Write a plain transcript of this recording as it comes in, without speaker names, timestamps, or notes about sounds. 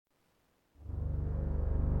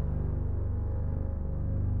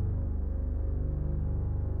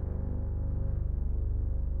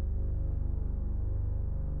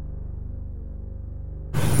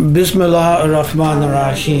Bismillah ar-Rahman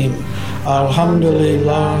ar-Rahim.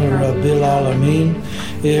 Alhamdulillah Rabbil Alameen.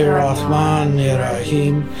 Ir-Rahman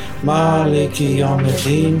ar-Rahim. Maliki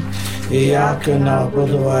Yawmiddin. Iyaka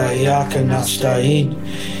na'budu wa iyaka nasta'in.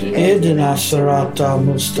 Ihdina sirata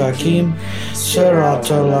mustaqim.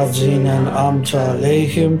 Sirata ladzina an'amta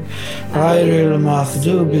alayhim. Ghayril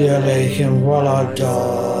maghdubi alayhim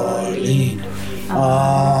waladdallin.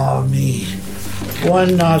 Ameen.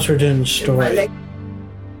 One Nasruddin story.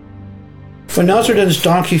 When Nasruddin's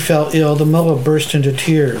donkey fell ill, the mullah burst into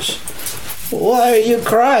tears. "Why are you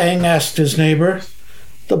crying?" asked his neighbor.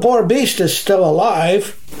 "The poor beast is still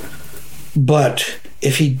alive." "But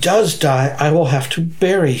if he does die, I will have to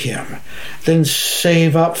bury him, then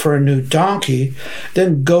save up for a new donkey,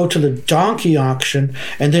 then go to the donkey auction,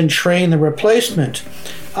 and then train the replacement.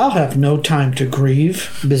 I'll have no time to grieve.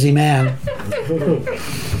 Busy man."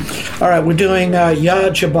 All right, we're doing Ya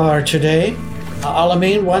Jabbar today.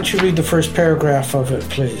 Alameen, why don't you read the first paragraph of it,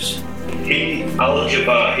 please? He,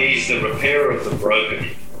 Al-Jabbar, he is the repairer of the broken,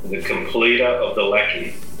 the completer of the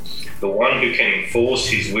lacking, the one who can enforce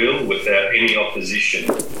his will without any opposition.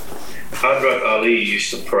 Hadrat Ali used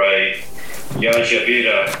to pray, Ya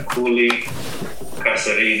Jabira Kuli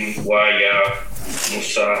Kasarin wa Ya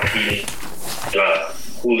Musahil La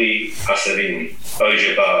Kuli Kasarin, O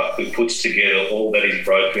Jabbar, who puts together all that is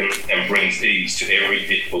broken and brings ease to every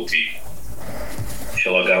difficulty.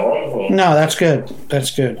 Shall I go on? Or? No, that's good. That's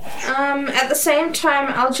good. At the same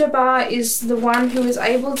time, Al-Jabbar is the one who is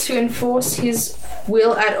able to enforce his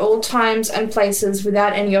will at all times and places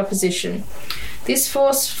without any opposition. This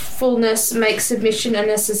forcefulness makes submission a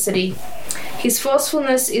necessity. His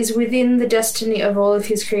forcefulness is within the destiny of all of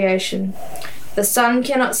his creation. The sun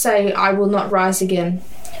cannot say, "I will not rise again."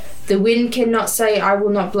 The wind cannot say, "I will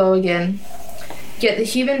not blow again." Yet the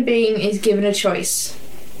human being is given a choice.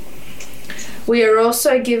 We are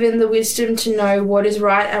also given the wisdom to know what is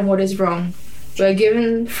right and what is wrong. We are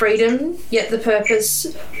given freedom, yet the purpose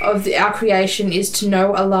of our creation is to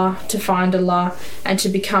know Allah, to find Allah, and to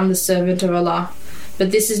become the servant of Allah.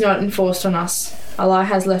 But this is not enforced on us. Allah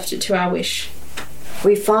has left it to our wish.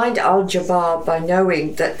 We find Al-Jabbar by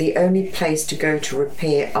knowing that the only place to go to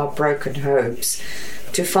repair our broken hopes,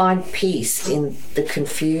 to find peace in the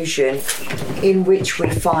confusion in which we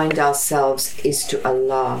find ourselves, is to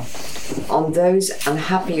Allah. On those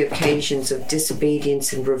unhappy occasions of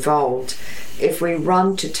disobedience and revolt, if we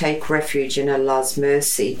run to take refuge in Allah's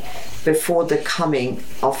mercy before the coming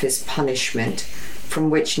of His punishment, from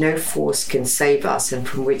which no force can save us and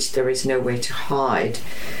from which there is no way to hide,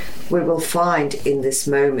 we will find in this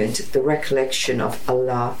moment the recollection of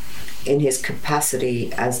Allah in His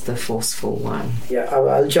capacity as the forceful one. Yeah,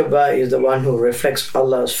 Al-Jabbar is the one who reflects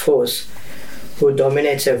Allah's force, who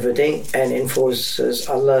dominates everything and enforces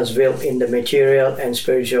Allah's will in the material and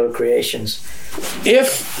spiritual creations.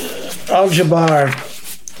 If Al-Jabbar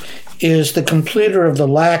is the completer of the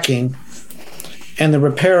lacking and the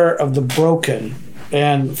repairer of the broken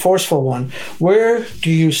and forceful one, where do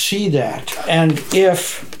you see that? And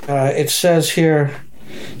if it says here,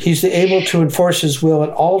 he's able to enforce his will at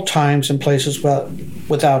all times and places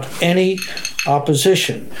without any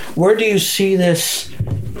opposition, where do you see this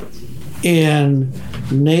in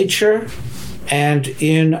nature and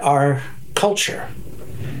in our culture?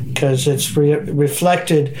 Because it's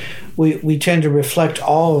reflected, we tend to reflect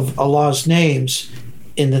all of Allah's names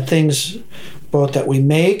in the things both that we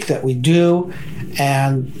make, that we do,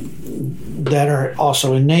 and that are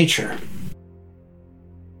also in nature.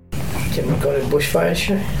 Can we call it bushfire?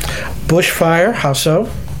 Sure. Bushfire, how so?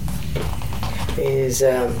 Is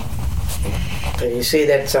you see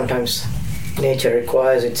that sometimes nature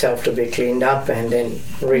requires itself to be cleaned up and then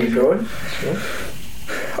regrown. Yeah?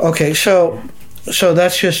 Okay, so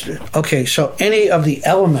that's just okay. So any of the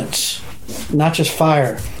elements, not just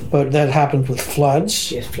fire, but that happens with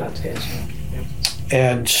floods. Yes, floods. Yes.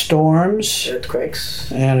 And storms, earthquakes,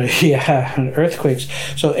 and earthquakes.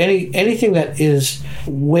 So anything that is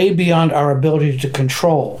way beyond our ability to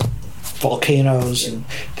control, volcanoes and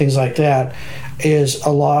things like that, is a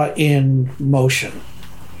lot in motion,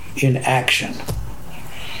 in action,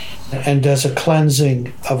 and does a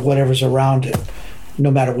cleansing of whatever's around it, no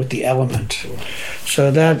matter what the element.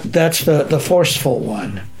 So that's the forceful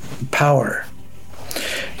one, power.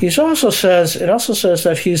 It also says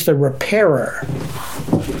that he's the repairer.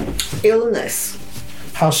 Illness.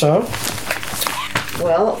 How so?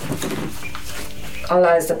 Well,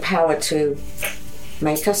 Allah has the power to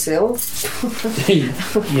make us ill.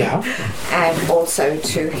 Yeah. And also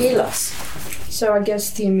to heal us. So I guess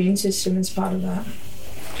the immune system is part of that.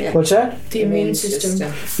 Yeah. What's that? The immune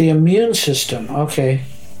system. The immune system, okay.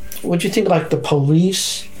 What do you think, like the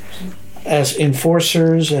police as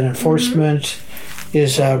enforcers and enforcement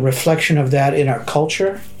is a reflection of that in our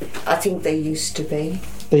culture? I think they used to be.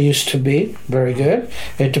 They used to be. Very good.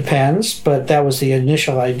 It depends, but that was the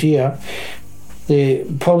initial idea. The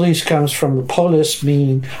police comes from the polis,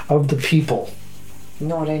 meaning of the people.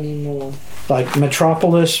 Not anymore. Like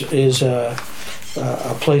metropolis is a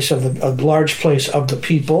place of a large place of the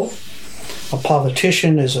people. A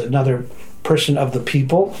politician is another person of the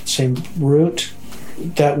people, same root.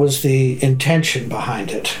 That was the intention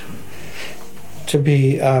behind it, to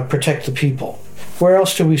be protect the people. Where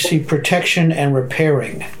else do we see protection and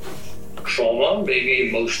repairing? Trauma, maybe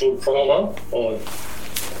emotional trauma, or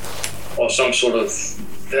some sort of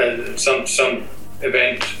some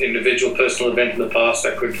event, individual, personal event in the past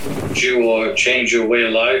that could do or change your way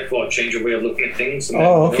of life or change your way of looking at things. And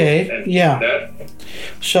okay. Yeah. That.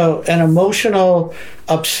 So an emotional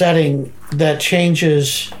upsetting that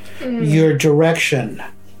changes your direction.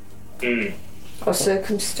 Or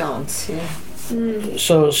circumstance, yeah.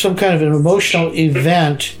 So some kind of an emotional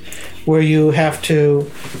event where you have to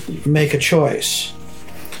make a choice.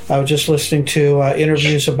 I was just listening to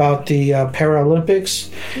interviews about the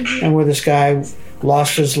Paralympics, and where this guy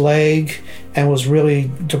lost his leg and was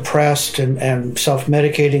really depressed and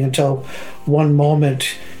self-medicating until one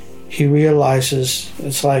moment he realizes,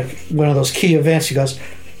 it's like one of those key events, he goes,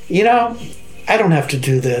 I don't have to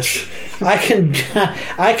do this. I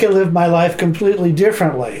can live my life completely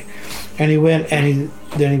differently. And he went and he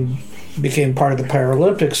became part of the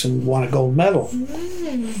Paralympics and won a gold medal.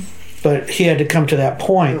 But he had to come to that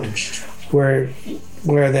point where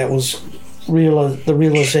that was the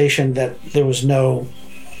realization that there was no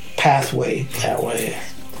pathway that way.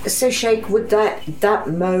 So, Sheikh, would that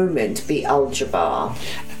moment be Al-Jabbar?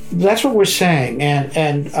 That's what we're saying,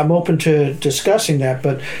 and I'm open to discussing that,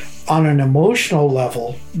 but on an emotional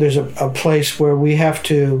level, there's a place where we have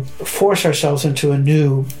to force ourselves into a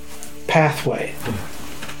new pathway.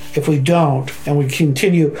 If we don't, and we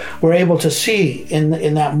continue, we're able to see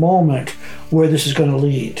in that moment where this is going to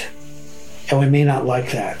lead, and we may not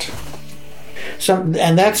like that.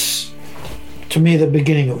 And that's, to me, the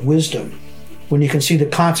beginning of wisdom. When you can see the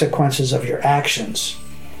consequences of your actions,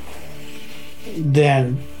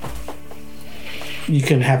 then you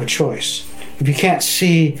can have a choice. If you can't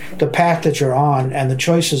see the path that you're on and the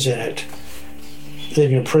choices in it,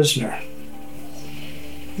 then you're a prisoner.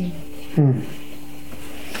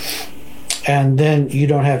 And then you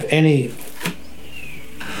don't have any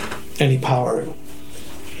power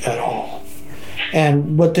at all.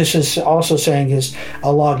 And what this is also saying is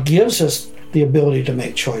Allah gives us the ability to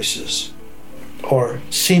make choices. Or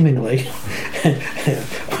seemingly.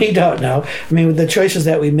 We don't know. I mean, the choices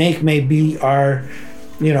that we make may be our,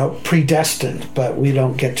 predestined, but we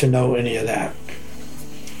don't get to know any of that.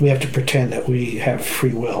 We have to pretend that we have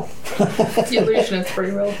free will. The illusion of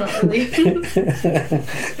free will, not really.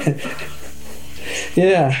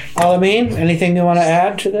 Yeah. Al-Amin, anything you want to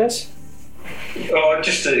add to this? Oh,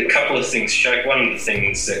 just a couple of things, Sheikh. One of the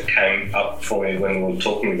things that came up for me when we were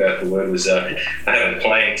talking about the word was I have a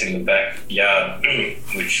plant in the backyard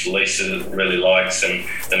which Lisa really likes, and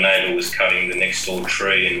the neighbour was cutting the next door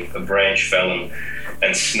tree and a branch fell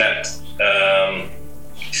and snapped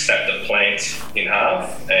the plant in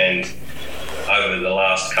half, and over the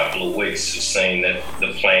last couple of weeks we've seen that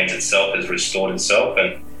the plant itself has restored itself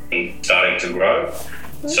and starting to grow.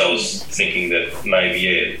 So I was thinking that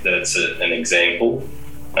maybe, that's an example.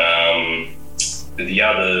 The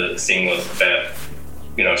other thing was about,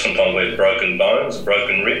 sometimes we have broken bones,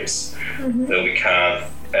 broken ribs, that we can't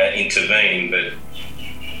intervene, but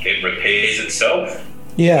it repairs itself.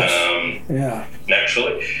 Yes.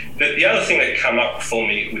 Naturally. But the other thing that came up for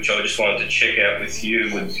me, which I just wanted to check out with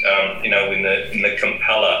you, was, in the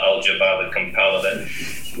Kampala, Al-Jabbar, the Kampala, that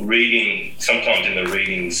reading, sometimes in the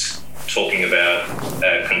readings, talking about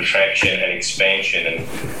contraction and expansion, and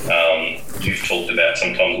you've talked about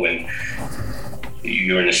sometimes when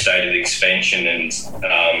you're in a state of expansion and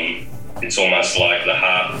it's almost like the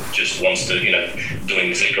heart just wants to,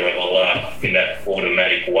 doing zikr of Allah in that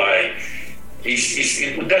automatic way.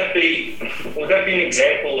 Would that be an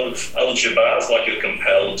example of Al-Jabbar's, like you're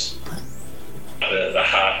compelled, the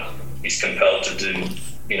heart is compelled to do,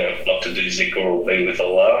 not to do zikr or be with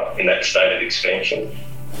Allah in that state of expansion?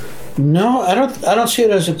 No, I don't see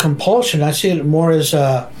it as a compulsion. I see it more as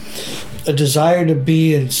a desire to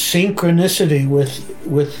be in synchronicity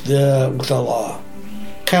with Allah.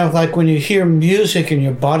 Kind of like when you hear music and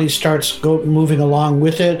your body starts moving along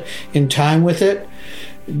with it, in time with it,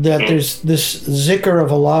 that there's this zikr of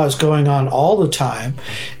Allah is going on all the time.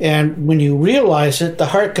 And when you realize it, the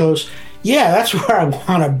heart goes, yeah, that's where I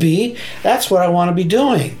want to be. That's what I want to be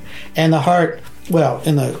doing. And the heart, well,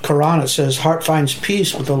 in the Quran it says, heart finds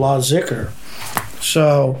peace with the law of zikr.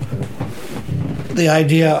 So the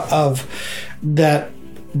idea of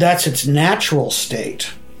that's its natural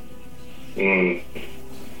state. Okay,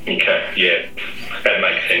 yeah, that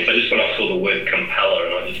makes sense. I just when I saw the word compeller,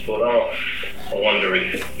 and I just thought, I wonder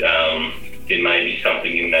if there may be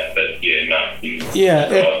something in that, but yeah, no.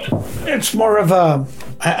 It's more of a,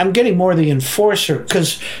 I'm getting more the enforcer,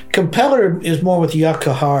 because compeller is more with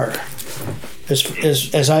Yakahar,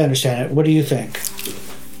 as I understand it. What do you think?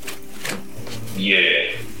 Yeah,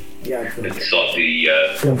 it's like the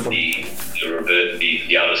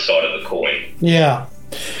other side of the coin. Yeah.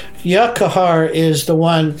 Yakahar is the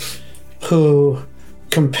one who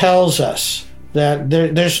compels us, that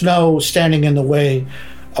there's no standing in the way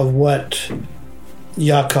of what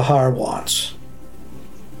Yakahar wants.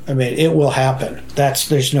 I mean, it will happen.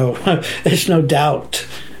 There's no doubt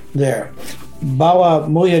there. Bawa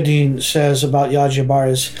Muhyiddin says about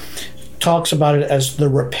Yajabar talks about it as the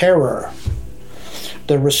repairer,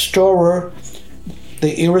 the restorer,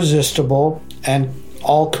 the irresistible and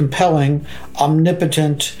all-compelling,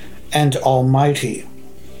 omnipotent, and almighty.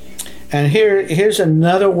 And here's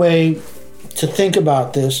another way to think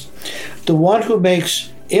about this. The one who makes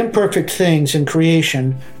imperfect things in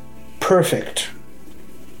creation perfect.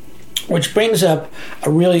 Which brings up a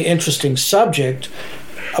really interesting subject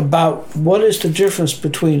about what is the difference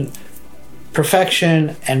between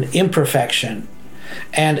perfection and imperfection.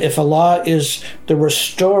 And if Allah is the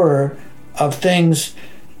restorer of things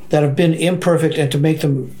that have been imperfect and to make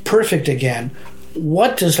them perfect again,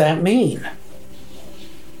 what does that mean?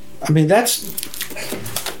 I mean, that's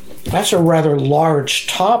a rather large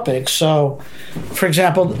topic. So, for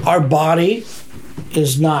example, our body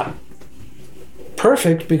is not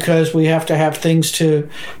perfect because we have to have things to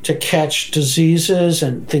catch diseases,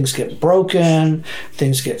 and things get broken,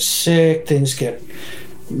 things get sick, things get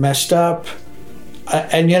messed up.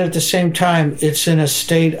 And yet at the same time, it's in a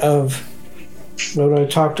state of what I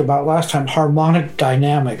talked about last time, harmonic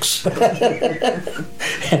dynamics,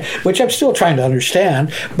 which I'm still trying to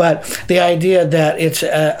understand, but the idea that it's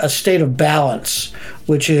a state of balance,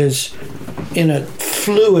 which is in a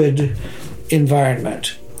fluid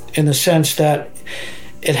environment, in the sense that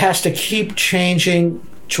it has to keep changing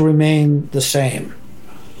to remain the same.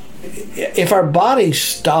 If our body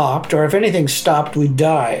stopped, or if anything stopped, we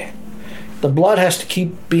die. The blood has to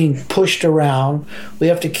keep being pushed around. We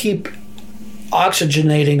have to keep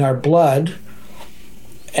oxygenating our blood,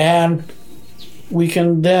 and we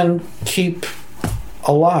can then keep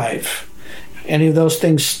alive. Any of those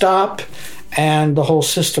things stop, and the whole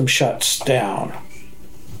system shuts down.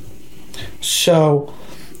 So,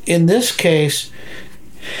 in this case,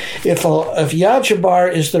 if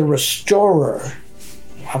Yajabar is the restorer,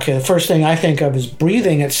 okay, the first thing I think of is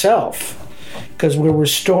breathing itself, because we're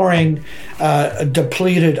restoring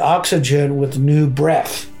depleted oxygen with new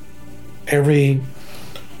breath every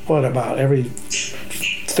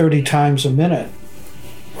 30 times a minute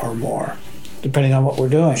or more, depending on what we're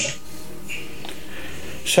doing.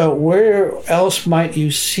 So where else might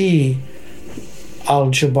you see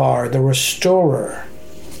Al-Jabbar, the restorer?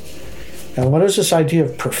 Now, what is this idea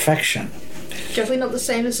of perfection? Definitely not the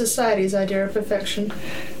same as society's idea of perfection.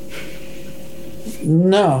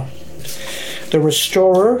 No. The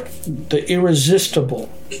restorer, the irresistible,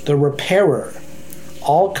 the repairer,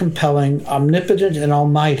 all-compelling, omnipotent, and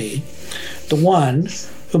almighty, the one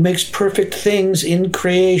who makes perfect things in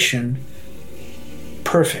creation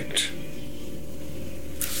perfect.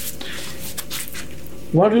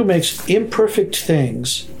 One who makes imperfect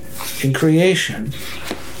things in creation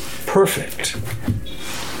perfect.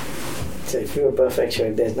 So if you were perfect,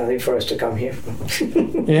 sure, there's nothing for us to come here for.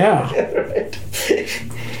 Yeah. Right.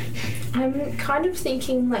 I'm kind of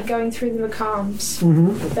thinking like going through the Maqams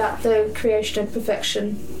about the creation of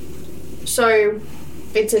perfection. So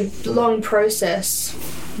it's a long process,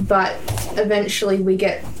 but eventually we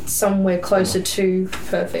get somewhere closer to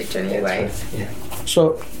perfect anyway. Right. Yeah.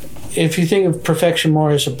 So if you think of perfection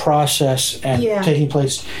more as a process and taking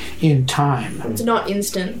place in time. It's not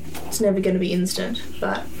instant. It's never going to be instant,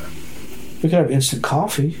 but... We could have instant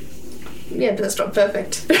coffee. Yeah, but that's not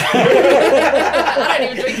perfect. I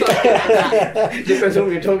don't even drink coffee. Depends on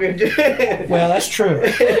who you're talking to. Well, that's true.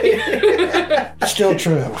 Still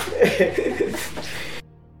true.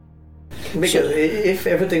 Because if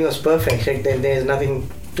everything was perfect, then there's nothing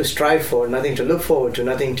to strive for, nothing to look forward to,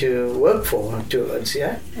 nothing to work for towards,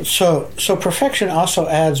 yeah? So perfection also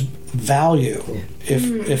adds value. Yeah.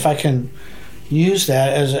 If I can use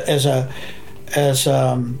that as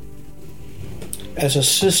as a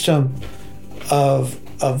system of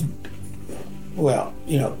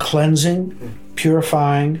cleansing,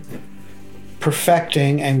 purifying,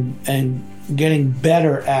 perfecting, and getting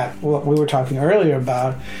better at what we were talking earlier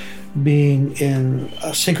about, being in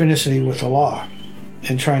synchronicity with the law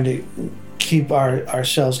and trying to keep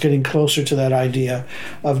ourselves getting closer to that idea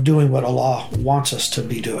of doing what Allah wants us to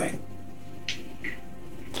be doing.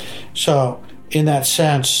 So in that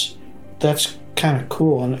sense, that's kind of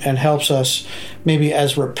cool and helps us, maybe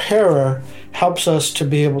as repairer, helps us to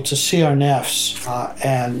be able to see our nafs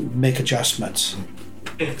and make adjustments.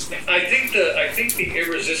 I think the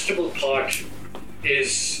irresistible part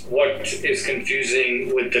is what is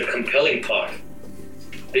confusing with the compelling part,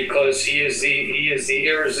 because he is the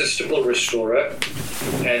irresistible restorer,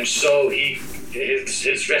 and so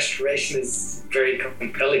his restoration is very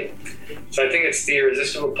compelling. So I think it's the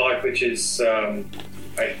irresistible part which is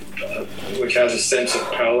which has a sense of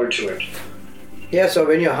power to it. Yeah, so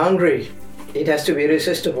when you're hungry, it has to be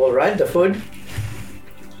irresistible, right? The food?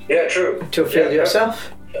 Yeah, true. To fill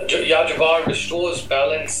yourself? Yajaba restores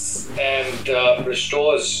balance and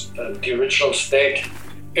restores the original state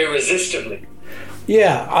irresistibly.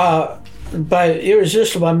 Yeah, by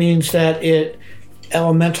irresistible means that it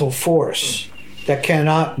elemental force that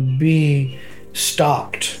cannot be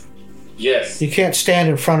stopped. Yes. You can't stand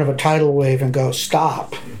in front of a tidal wave and go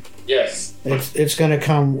stop. Yes. It's going to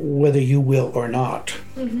come whether you will or not.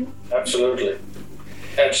 Mm-hmm. Absolutely.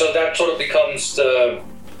 And so that sort of becomes the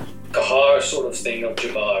kahar sort of thing of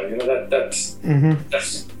Jabbar. You know, that's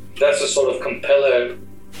a sort of compeller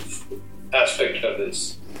aspect of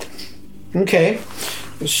this. Okay,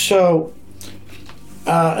 so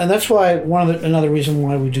and that's why another reason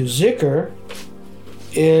why we do zikr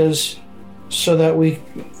is so that we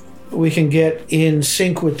can get in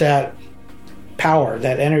sync with that power,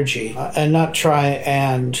 that energy, and not try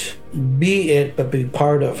and be it, but be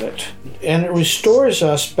part of it. And it restores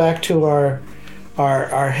us back to our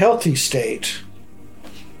healthy state.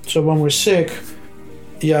 So when we're sick,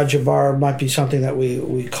 Ya Jabbar might be something that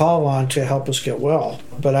we call on to help us get well.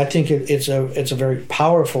 But I think it's a very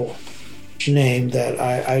powerful name that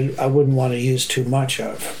I wouldn't want to use too much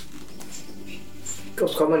of.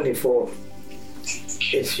 Because commonly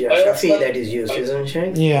it's Ya Shafi that is used, isn't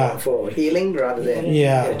it? Yeah. For healing rather than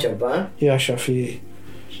Ya Jabbar. Ya Shafi,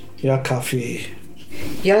 Ya Kafi.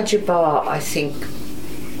 Ya Jabbar, I think,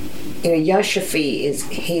 Ya Shafi is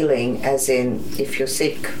healing, as in if you're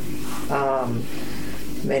sick,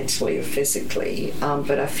 mentally or physically,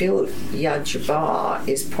 but I feel Ya Jabbar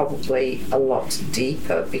is probably a lot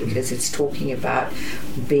deeper because it's talking about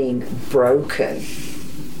being broken,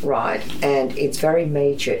 right? And it's very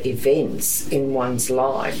major events in one's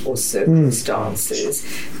life or circumstances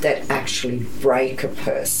that actually break a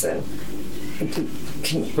person.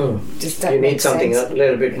 Does that you need make something sense? a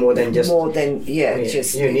little bit more than just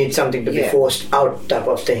just you need something to be forced out type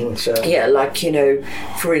of thing. So like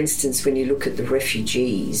for instance, when you look at the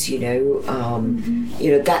refugees,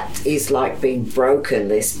 that is like being broken.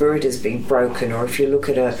 Their spirit is being broken. Or if you look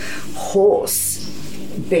at a horse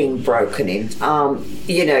being broken in,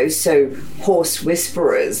 so horse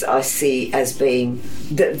whisperers I see as being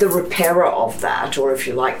the repairer of that, or if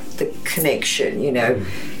you like, the connection,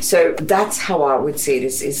 So that's how I would see it,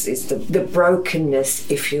 is the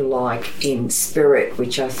brokenness, if you like, in spirit,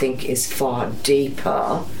 which I think is far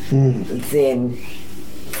deeper than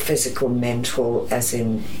physical, mental, as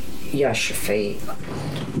in Ya Shafi.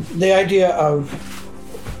 The idea of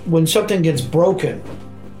when something gets broken,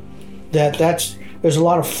 there's a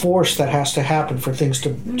lot of force that has to happen for things to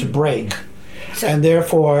break. And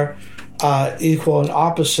therefore, equal and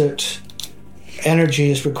opposite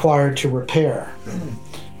energy is required to repair.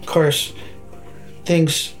 Of course,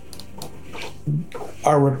 things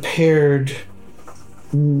are repaired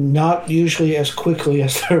not usually as quickly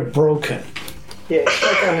as they're broken. Yeah, it's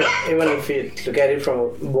like, even if you look at it from a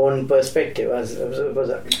bone perspective, as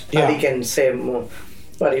Ali can say more.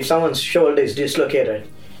 But if someone's shoulder is dislocated,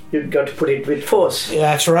 you've got to put it with force. Yeah,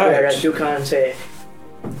 that's right. Whereas you can't say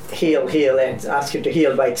heal and ask you to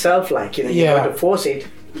heal by itself, you got to force it,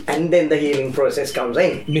 and then the healing process comes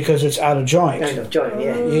in. Because it's out of joint. Kind of joint,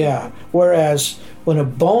 yeah. Yeah. Whereas when a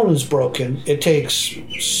bone is broken, it takes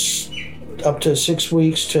up to 6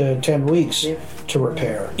 weeks to 10 weeks to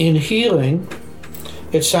repair. In healing,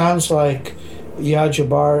 it sounds like Ya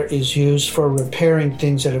Jabbar is used for repairing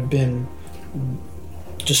things that have been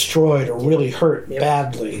destroyed or really hurt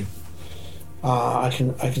badly. I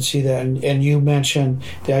can see that, and you mentioned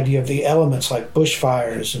the idea of the elements like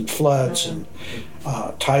bushfires and floods and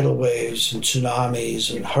tidal waves and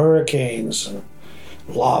tsunamis and hurricanes and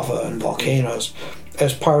lava and volcanoes,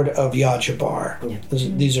 as part of Yajabar. Yeah.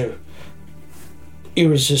 These are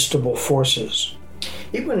irresistible forces.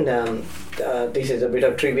 Even this is a bit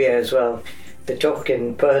of trivia as well. They talk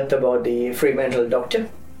in Perth about the Fremantle Doctor,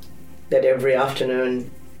 that every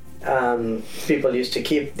afternoon people used to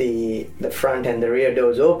keep the front and the rear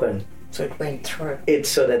doors open. So it went through. It's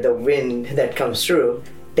so that the wind that comes through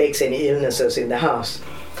takes any illnesses in the house.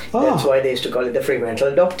 That's why they used to call it the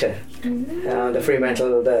Fremantle Doctor. The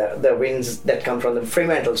Fremantle, the winds that come from the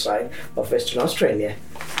Fremantle side of Western Australia,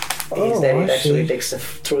 is that it actually takes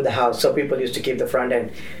through the house. So people used to keep the front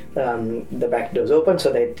and the back doors open,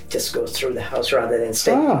 so they just go through the house rather than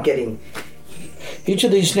getting. Each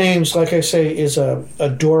of these names, like I say, is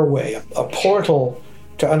a doorway, a portal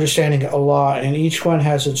to understanding Allah, and each one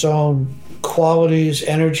has its own qualities,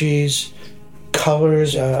 energies,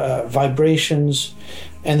 colors, vibrations,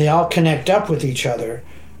 and they all connect up with each other.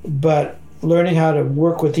 But learning how to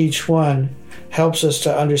work with each one helps us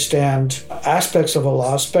to understand aspects of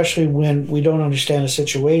Allah, especially when we don't understand a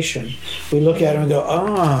situation. We look at it and go,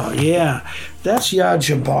 oh, yeah, that's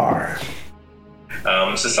Yajabar.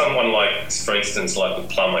 So someone like, for instance, like a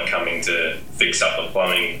plumber coming to fix up the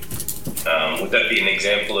plumbing, would that be an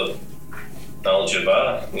example of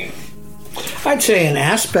Al-Jabbar? I'd say an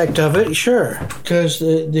aspect of it, sure, because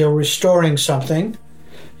they're restoring something,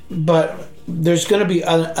 but there's going to be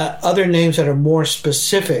other names that are more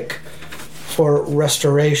specific for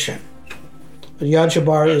restoration.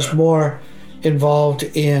 Yajabar is more involved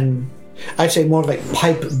in, I'd say, more like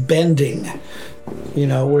pipe bending,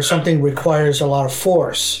 where something requires a lot of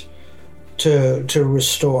force to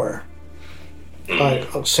restore, like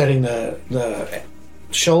setting the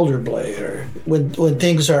shoulder blade, or when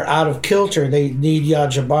things are out of kilter, they need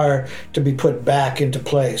Yajabar to be put back into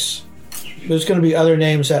place. There's going to be other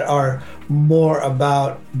names that are more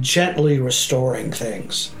about gently restoring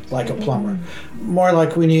things, like a plumber. More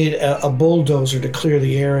like we need a bulldozer to clear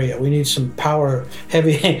the area. We need some power,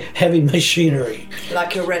 heavy machinery.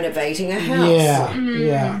 Like you're renovating a house.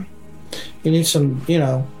 Yeah. You need some,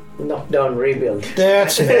 knock-down rebuild.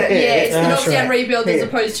 That's it. It's That's knock-down right. rebuild as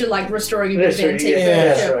opposed to like restoring a bit of antique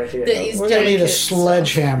That's furniture right, yeah. that is We're going to need a delicate.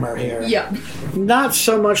 sledgehammer here. Yeah. Not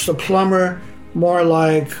so much the plumber, more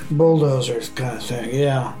like bulldozers kind of thing,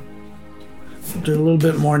 yeah. Do a little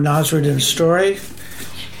bit more Nasruddin's story.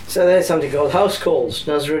 So there's something called house calls.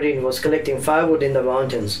 Nasruddin was collecting firewood in the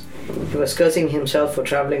mountains. He was cursing himself for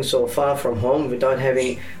travelling so far from home without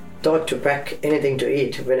having thought to pack anything to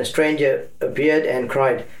eat, when a stranger appeared and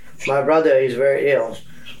cried, "My brother is very ill.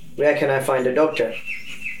 Where can I find a doctor?"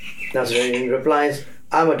 Nasruddin replies,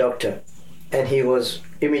 "I'm a doctor." And he was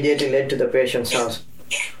immediately led to the patient's house.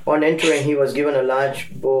 On entering, he was given a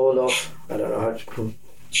large bowl of, I don't know how to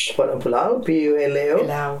pulao,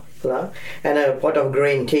 P-U-L-A-O, pulao, and a pot of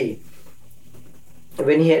green tea.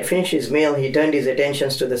 When he had finished his meal, he turned his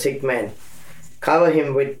attentions to the sick man, covered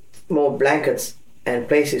him with more blankets, and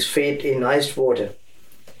placed his feet in iced water.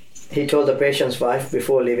 He told the patient's wife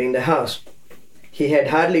before leaving the house. He had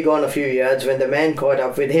hardly gone a few yards when the man caught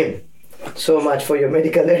up with him. "So much for your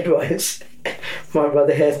medical advice. My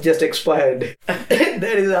brother has just expired."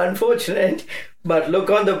 That is unfortunate, but look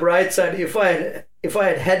on the bright side. If I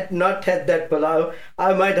had not had that pulao,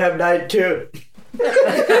 I might have died too.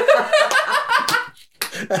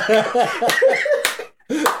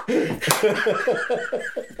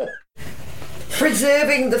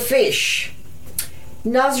 Preserving the fish.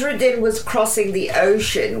 Nasruddin was crossing the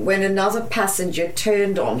ocean when another passenger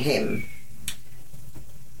turned on him.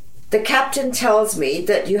 "The captain tells me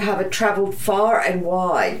that you have travelled far and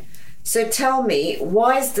wide. So tell me,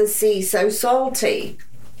 why is the sea so salty?"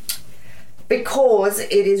 "Because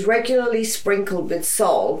it is regularly sprinkled with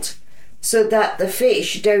salt so that the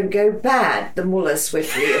fish don't go bad," the mullah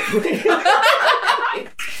swiftly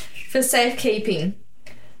For safekeeping.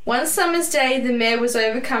 One summer's day, the mayor was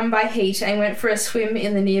overcome by heat and went for a swim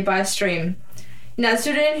in the nearby stream.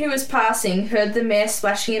 Nasruddin, who was passing, heard the mayor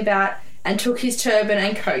splashing about and took his turban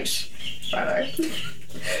and coat. Righto.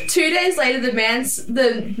 2 days later, the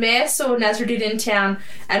mayor saw Nasruddin in town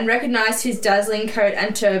and recognised his dazzling coat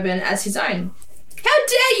and turban as his own. "How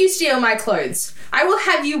dare you steal my clothes? I will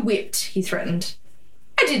have you whipped," he threatened.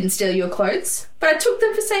 "I didn't steal your clothes, but I took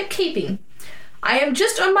them for safekeeping. I am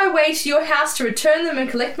just on my way to your house to return them and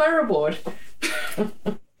collect my reward."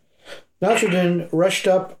 Nasruddin rushed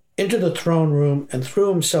up into the throne room and threw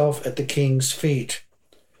himself at the king's feet.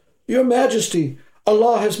 "Your Majesty,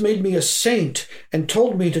 Allah has made me a saint and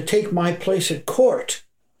told me to take my place at court."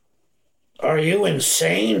 "Are you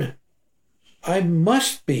insane?" "I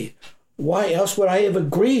must be. Why else would I have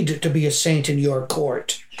agreed to be a saint in your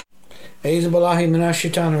court?" أعوذ بالله من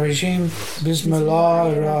الشيطان الرجيم بسم الله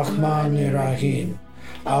الرحمن الرحيم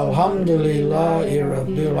الحمد لله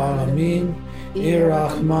رب العالمين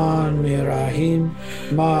الرحمن الرحيم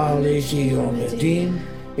مالك يوم الدين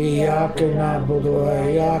إياك نعبد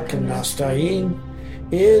وإياك نستعين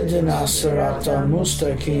اهدنا الصراط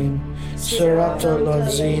المستقيم صراط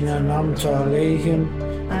الذين أنعمت عليهم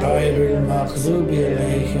غير المغضوب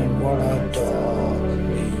عليهم ولا الضالين.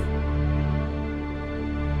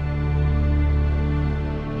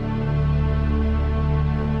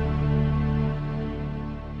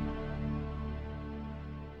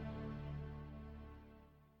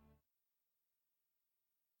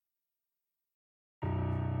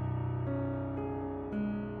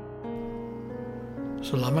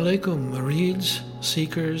 Assalamu alaikum, Marids,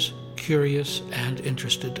 seekers, curious, and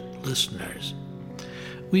interested listeners.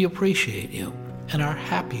 We appreciate you and are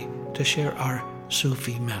happy to share our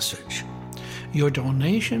Sufi message. Your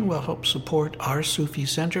donation will help support our Sufi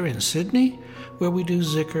Center in Sydney, where we do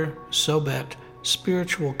zikr, sohbet,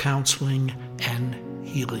 spiritual counseling, and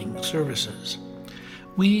healing services.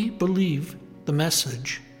 We believe the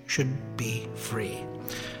message should be free,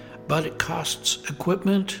 but it costs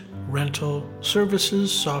equipment, rental,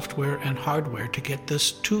 services, software, and hardware to get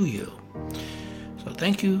this to you. So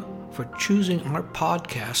thank you for choosing our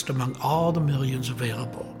podcast among all the millions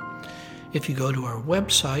available. If you go to our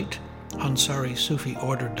website,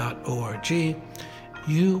 AnsariSufiOrder.org,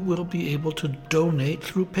 you will be able to donate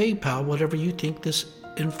through PayPal whatever you think this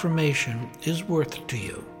information is worth to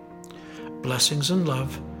you. Blessings and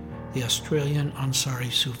love, the Australian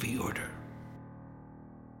Ansari Sufi Order.